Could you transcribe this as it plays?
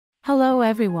Hello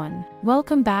everyone,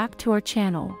 welcome back to our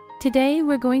channel. Today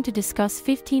we're going to discuss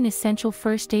 15 essential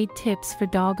first aid tips for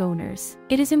dog owners.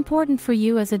 It is important for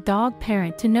you as a dog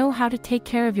parent to know how to take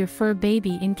care of your fur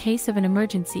baby in case of an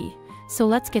emergency, so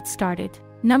let's get started.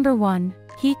 Number 1.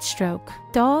 Heat stroke.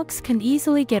 Dogs can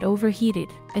easily get overheated,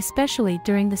 especially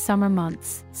during the summer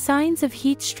months. Signs of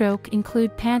heat stroke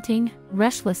include panting,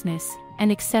 restlessness,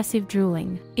 and excessive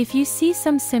drooling. If you see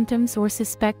some symptoms or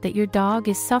suspect that your dog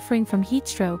is suffering from heat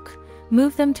stroke,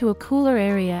 move them to a cooler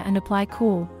area and apply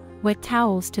cool, wet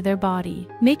towels to their body.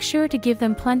 Make sure to give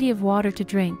them plenty of water to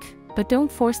drink, but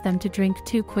don't force them to drink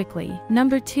too quickly.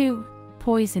 Number 2.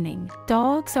 Poisoning.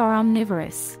 Dogs are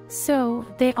omnivorous, so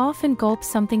they often gulp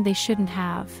something they shouldn't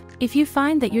have. If you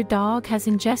find that your dog has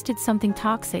ingested something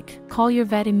toxic, call your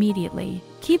vet immediately.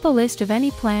 Keep a list of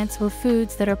any plants or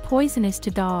foods that are poisonous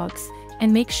to dogs,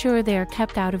 and make sure they are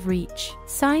kept out of reach.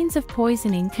 Signs of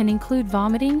poisoning can include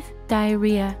vomiting,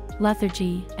 diarrhea,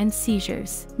 lethargy, and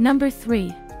seizures. Number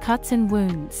 3. Cuts and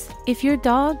wounds. If your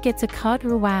dog gets a cut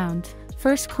or wound,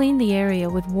 first clean the area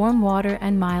with warm water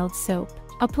and mild soap.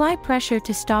 Apply pressure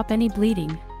to stop any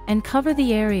bleeding, and cover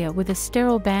the area with a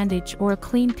sterile bandage or a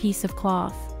clean piece of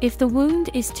cloth. If the wound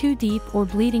is too deep or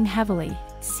bleeding heavily,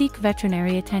 seek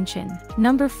veterinary attention.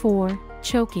 Number 4.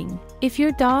 Choking. If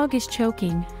your dog is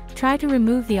choking, try to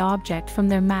remove the object from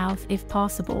their mouth if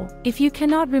possible. If you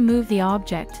cannot remove the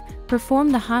object,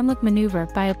 perform the Heimlich maneuver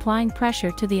by applying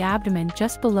pressure to the abdomen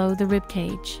just below the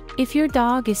ribcage. If your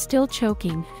dog is still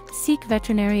choking, seek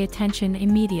veterinary attention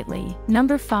immediately.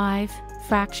 Number 5.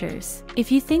 Fractures.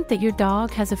 If you think that your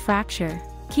dog has a fracture,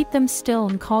 keep them still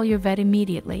and call your vet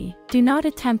immediately. Do not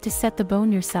attempt to set the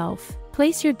bone yourself.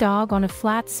 Place your dog on a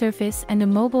flat surface and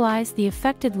immobilize the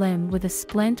affected limb with a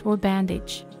splint or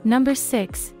bandage. Number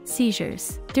 6.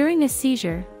 Seizures. During a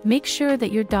seizure, make sure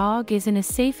that your dog is in a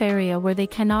safe area where they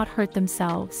cannot hurt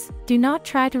themselves. Do not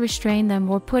try to restrain them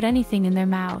or put anything in their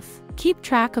mouth. Keep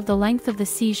track of the length of the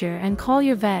seizure and call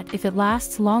your vet if it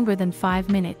lasts longer than 5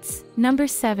 minutes. Number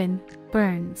 7.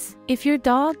 Burns. If your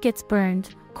dog gets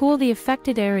burned, cool the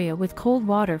affected area with cold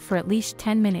water for at least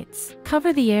 10 minutes.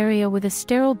 Cover the area with a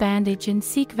sterile bandage and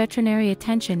seek veterinary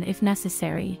attention if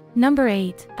necessary. Number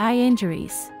 8. Eye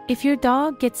injuries. If your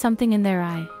dog gets something in their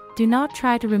eye, do not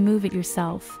try to remove it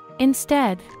yourself.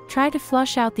 Instead, try to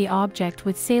flush out the object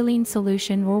with saline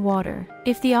solution or water.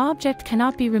 If the object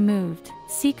cannot be removed,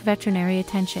 seek veterinary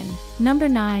attention. Number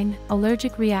 9.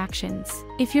 Allergic reactions.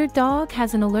 If your dog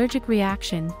has an allergic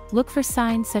reaction, look for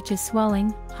signs such as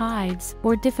swelling, hives,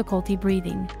 or difficulty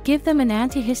breathing. Give them an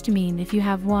antihistamine if you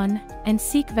have one, and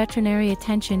seek veterinary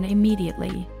attention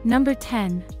immediately. Number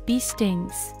 10. Bee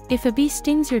stings. If a bee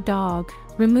stings your dog,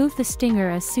 remove the stinger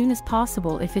as soon as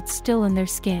possible if it's still in their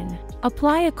skin.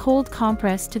 Apply a cold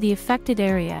compress to the affected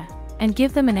area, and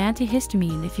give them an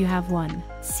antihistamine if you have one.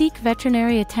 Seek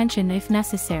veterinary attention if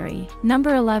necessary.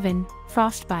 Number 11.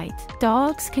 Frostbite.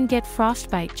 Dogs can get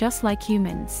frostbite just like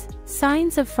humans.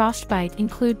 Signs of frostbite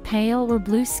include pale or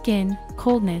blue skin,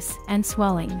 coldness, and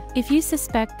swelling. If you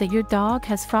suspect that your dog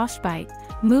has frostbite,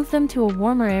 move them to a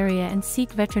warmer area and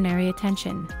seek veterinary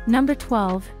attention. Number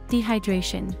 12.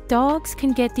 Dehydration. Dogs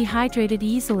can get dehydrated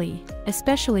easily,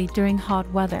 especially during hot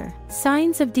weather.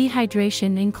 Signs of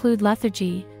dehydration include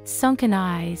lethargy, sunken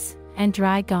eyes, and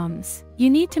dry gums. You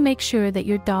need to make sure that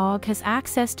your dog has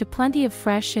access to plenty of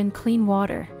fresh and clean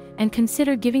water, and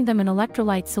consider giving them an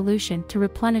electrolyte solution to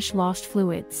replenish lost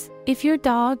fluids. If your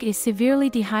dog is severely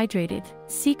dehydrated,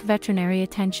 seek veterinary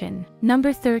attention.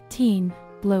 Number 13.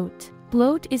 Bloat.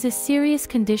 Bloat is a serious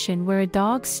condition where a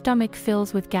dog's stomach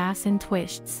fills with gas and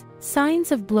twists.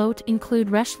 Signs of bloat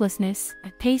include restlessness,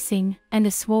 pacing, and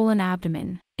a swollen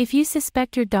abdomen. If you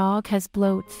suspect your dog has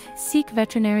bloat, seek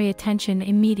veterinary attention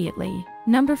immediately.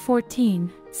 Number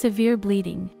 14. Severe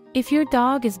bleeding. If your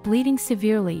dog is bleeding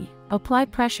severely, apply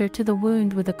pressure to the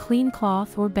wound with a clean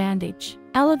cloth or bandage.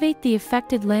 Elevate the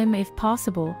affected limb if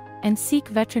possible, and seek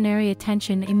veterinary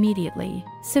attention immediately.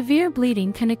 Severe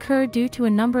bleeding can occur due to a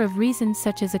number of reasons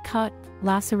such as a cut,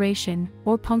 laceration,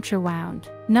 or puncture wound.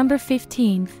 Number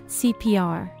 15.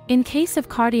 CPR. In case of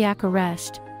cardiac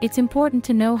arrest, it's important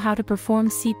to know how to perform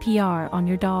CPR on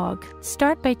your dog.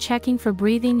 Start by checking for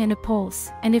breathing and a pulse,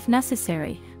 and if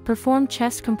necessary, perform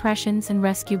chest compressions and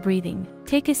rescue breathing.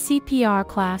 Take a CPR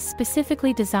class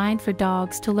specifically designed for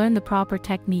dogs to learn the proper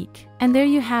technique. And there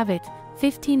you have it.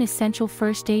 15 essential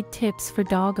first aid tips for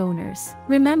dog owners.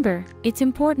 Remember, it's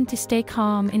important to stay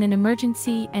calm in an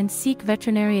emergency and seek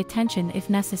veterinary attention if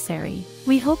necessary.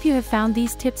 We hope you have found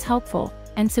these tips helpful,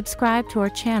 and subscribe to our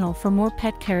channel for more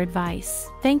pet care advice.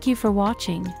 Thank you for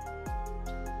watching.